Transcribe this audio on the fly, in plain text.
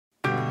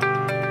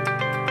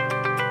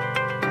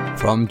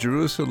From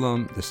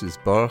Jerusalem, this is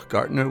Baruch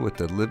Gartner with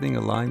the Living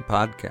Aligned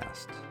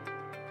podcast.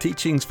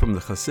 Teachings from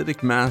the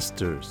Hasidic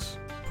masters,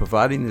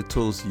 providing the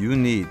tools you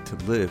need to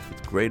live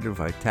with greater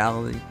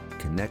vitality,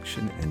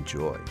 connection, and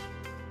joy.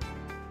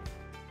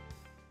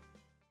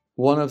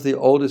 One of the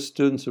oldest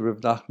students of Rebbe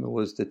Nachman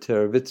was the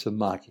Teravitza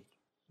Magi.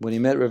 When he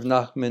met Rebbe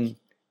Nachman,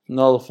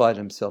 nullified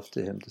himself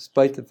to him.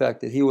 Despite the fact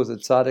that he was a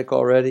tzaddik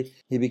already,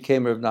 he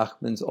became Rebbe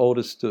Nachman's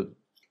oldest student.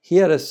 He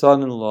had a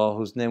son-in-law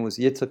whose name was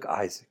Yitzhak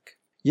Isaac.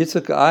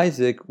 Yitzhak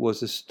Isaac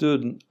was a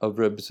student of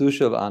Reb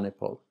Zusha of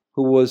Anipol,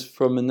 who was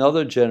from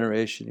another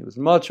generation. He was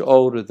much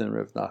older than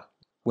Rebbe Nachman.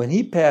 When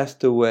he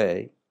passed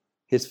away,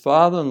 his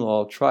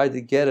father-in-law tried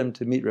to get him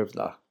to meet Rebbe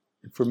Nachman.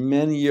 And for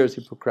many years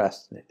he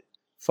procrastinated.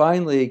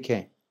 Finally he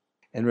came.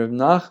 And Rebbe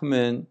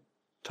Nachman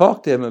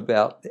talked to him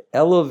about the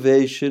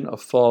elevation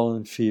of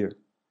fallen fear.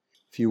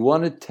 If you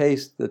want to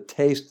taste the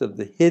taste of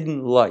the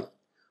hidden light,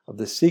 of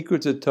the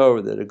secrets of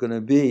Torah that are going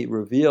to be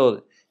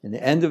revealed in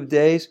the end of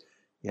days,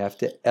 you have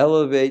to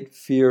elevate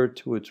fear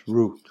to its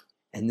root.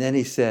 And then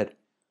he said,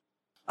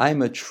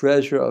 I'm a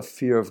treasure of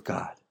fear of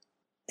God.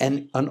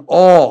 And an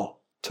awe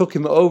took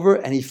him over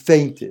and he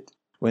fainted.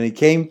 When he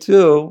came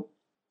to,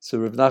 so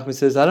Rebbe Nachman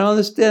says, I don't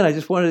understand. I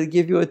just wanted to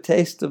give you a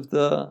taste of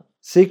the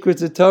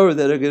secrets of Torah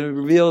that are going to be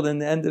revealed in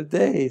the end of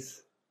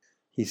days.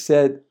 He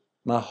said,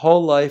 my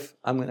whole life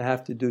I'm going to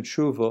have to do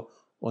tshuva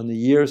on the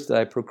years that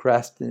I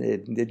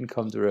procrastinated and didn't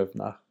come to Rebbe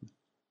Nachman.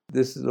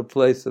 This is a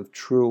place of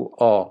true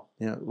awe.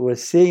 We're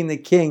seeing the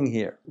king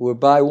here. We're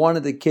by one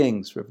of the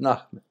kings, Rebbe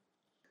Nachman.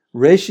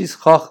 Reshis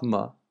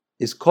Chachma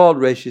is called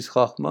Reshis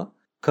Chachma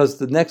because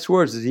the next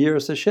words is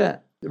Yiras Hashem.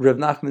 Rebbe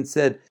Nachman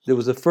said there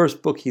was a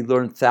first book he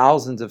learned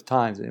thousands of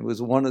times, and it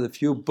was one of the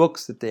few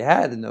books that they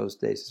had in those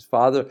days. His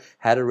father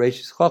had a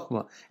Reshis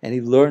Chachma, and he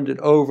learned it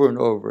over and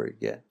over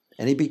again.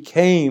 And he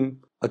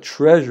became a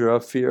treasure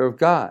of fear of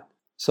God.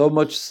 So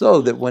much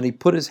so that when he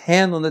put his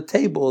hand on the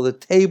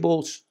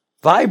table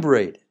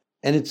vibrated.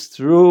 And it's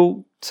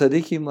through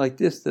tzaddikim like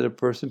this that a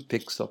person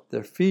picks up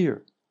their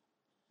fear.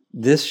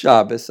 This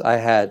Shabbos, I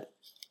had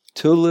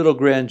 2 little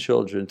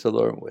grandchildren to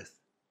learn with.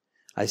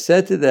 I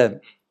said to them,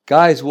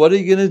 guys, what are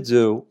you going to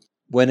do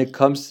when it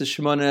comes to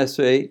Shemona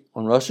Esrei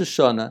on Rosh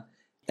Hashanah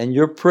and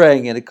you're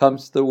praying and it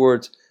comes to the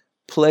words,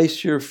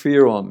 place your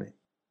fear on me?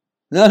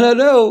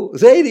 No,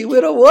 Zaidi,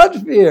 we don't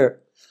want fear.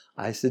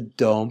 I said,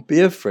 don't be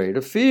afraid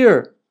of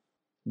fear.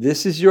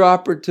 This is your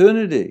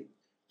opportunity.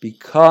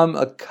 Become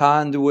a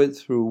conduit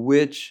through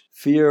which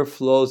fear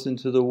flows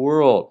into the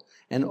world.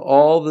 And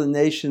all the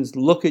nations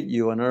look at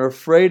you and are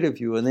afraid of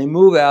you and they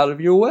move out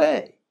of your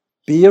way.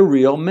 Be a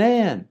real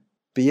man.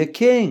 Be a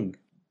king.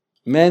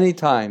 Many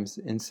times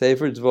in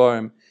Sefer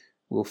Dvarim,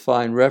 we'll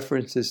find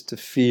references to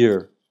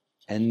fear.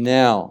 And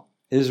now,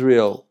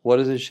 Israel, what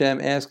is Hashem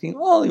asking?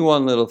 Only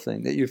one little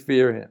thing, that you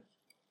fear him.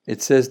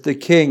 It says the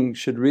king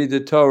should read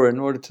the Torah in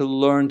order to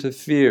learn to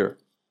fear.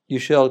 You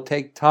shall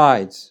take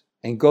tithes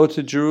and go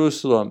to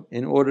Jerusalem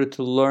in order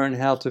to learn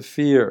how to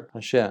fear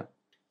Hashem.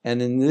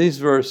 And in these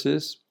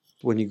verses,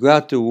 when you go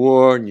out to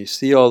war and you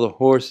see all the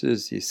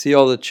horses, you see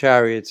all the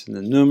chariots and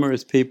the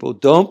numerous people,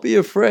 don't be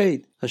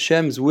afraid.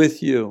 Hashem's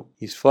with you.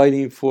 He's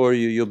fighting for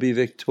you. You'll be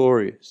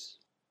victorious.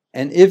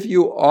 And if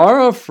you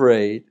are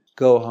afraid,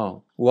 go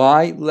home.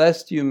 Why?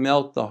 Lest you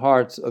melt the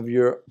hearts of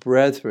your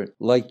brethren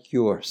like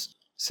yours.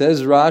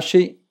 Says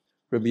Rashi,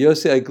 Rabbi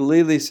Yossi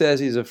HaGlili says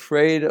he's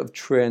afraid of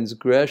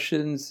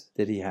transgressions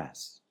that he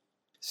has.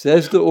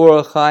 Says the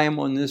Or HaChaim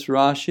on this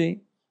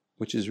Rashi,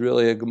 which is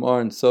really a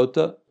Gemara in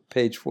Sota,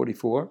 page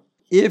 44.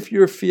 If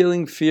you're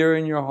feeling fear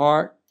in your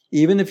heart,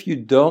 even if you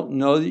don't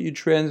know that you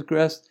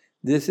transgressed,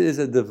 this is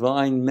a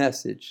divine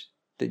message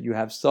that you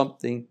have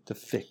something to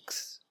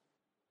fix.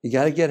 You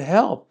got to get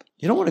help.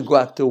 You don't want to go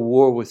out to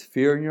war with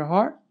fear in your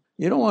heart.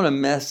 You don't want to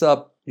mess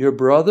up your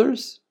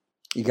brothers.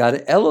 You got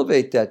to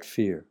elevate that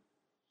fear.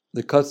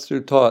 The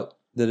Kutzler taught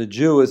that a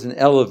Jew is an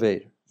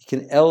elevator. He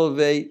can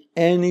elevate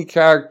any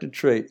character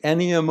trait,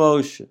 any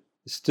emotion.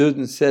 The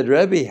student said,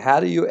 Rebbe, how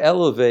do you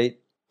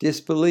elevate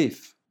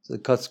disbelief? So the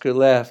Kutzker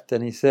laughed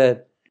and he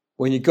said,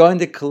 when you're going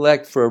to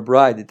collect for a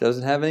bride that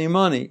doesn't have any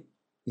money,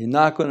 you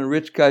knock on a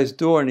rich guy's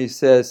door and he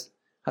says,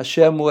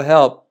 Hashem will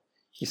help.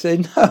 You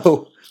say,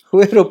 no,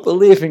 we don't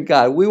believe in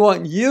God. We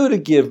want you to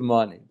give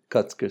money,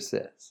 Kutzker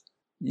says.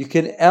 You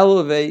can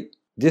elevate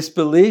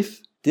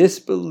disbelief.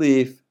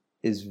 Disbelief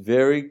is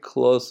very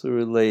closely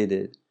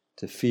related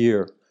to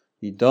fear.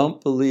 You don't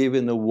believe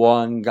in the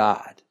one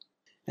God.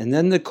 And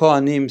then the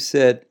Kohanim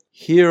said,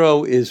 Hear,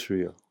 O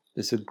Israel.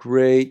 There's a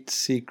great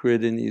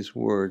secret in these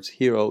words,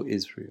 Hear, O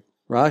Israel.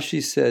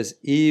 Rashi says,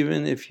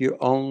 even if you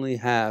only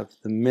have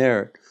the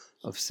merit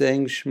of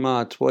saying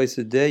Shema twice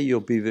a day,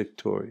 you'll be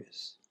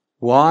victorious.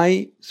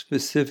 Why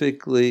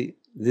specifically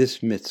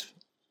this mitzvah?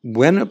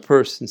 When a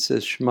person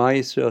says Shema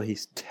Yisrael,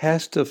 he's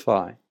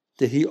testifying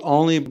that he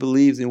only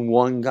believes in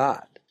one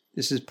God.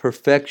 This is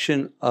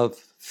perfection of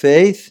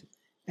faith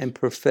and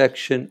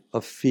perfection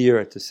of fear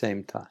at the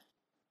same time.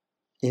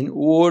 In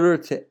order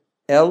to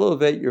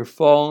elevate your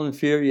fallen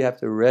fear, you have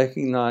to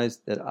recognize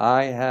that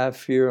I have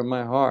fear in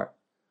my heart.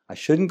 I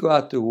shouldn't go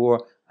out to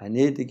war. I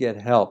need to get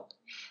help.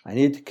 I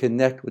need to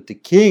connect with the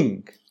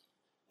King.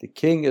 The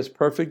King is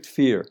perfect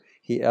fear.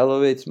 He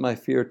elevates my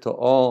fear to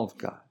awe of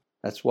God.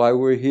 That's why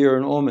we're here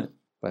in Omen,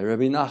 by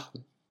Rebbe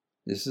Nachman.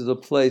 This is a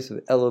place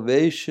of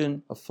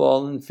elevation of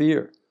fallen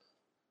fear.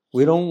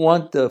 We don't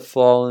want the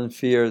fallen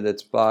fear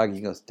that's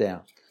bogging us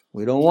down.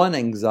 We don't want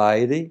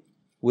anxiety.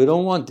 We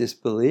don't want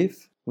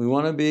disbelief. We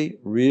want to be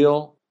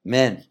real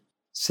men,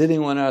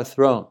 sitting on our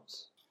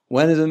thrones.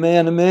 When is a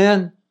man a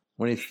man?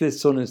 When he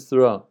sits on his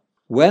throne.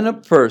 When a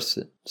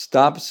person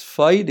stops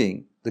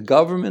fighting the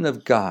government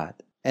of God,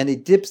 and he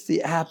dips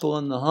the apple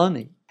in the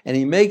honey, and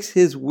he makes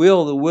his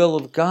will the will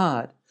of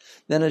God,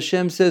 then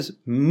Hashem says,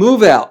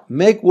 move out,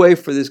 make way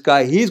for this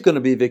guy. He's going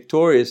to be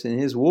victorious in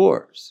his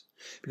wars,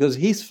 because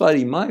he's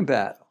fighting my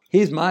battle.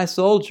 He's my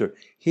soldier.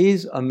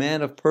 He's a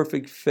man of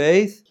perfect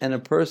faith and a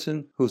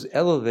person who's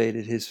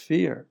elevated his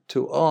fear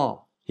to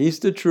awe. He's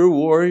the true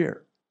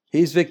warrior.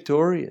 He's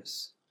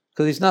victorious,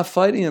 because he's not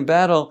fighting a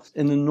battle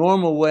in the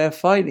normal way of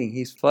fighting.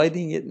 He's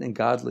fighting it in a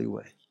godly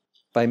way,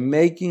 by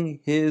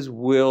making his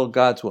will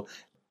God's will.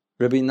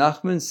 Rebbe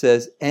Nachman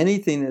says,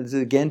 anything that is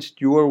against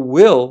your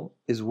will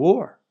is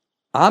war.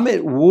 I'm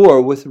at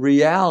war with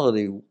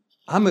reality.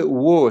 I'm at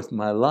war with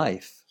my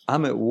life.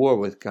 I'm at war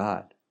with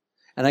God.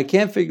 And I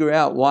can't figure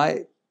out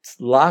why it's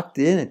locked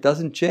in. It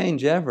doesn't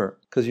change ever,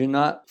 because you're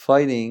not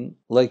fighting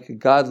like a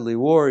godly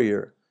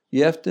warrior.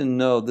 You have to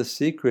know the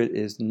secret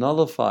is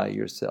nullify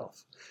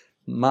yourself.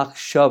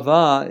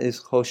 Machshava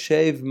is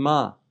choshev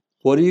ma.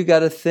 What do you got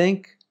to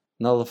think?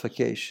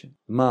 Nullification.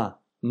 Ma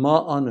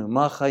anu,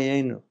 ma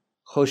chayenu.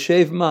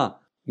 Choshev ma.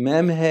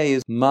 Mem-he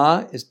is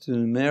ma is the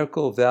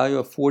numerical value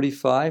of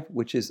 45,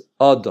 which is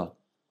Adam,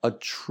 a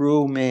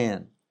true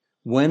man.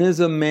 When is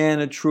a man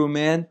a true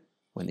man?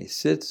 When he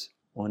sits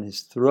on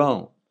his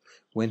throne.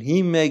 When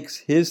he makes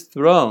his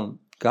throne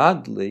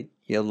godly,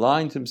 he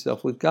aligns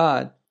himself with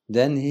God,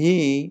 then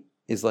he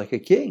is like a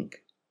king.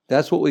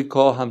 That's what we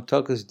call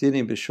hamtakas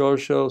dinim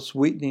b'shorsho,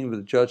 sweetening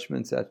with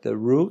judgments at the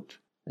root.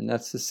 And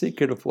that's the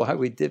secret of why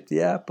we dip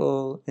the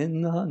apple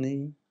in the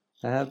honey.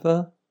 Have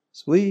a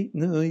sweet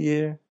new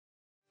year.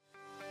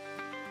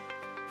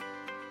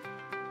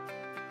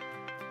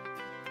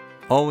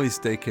 Always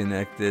stay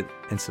connected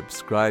and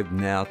subscribe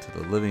now to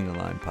the Living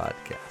Aligned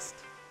podcast.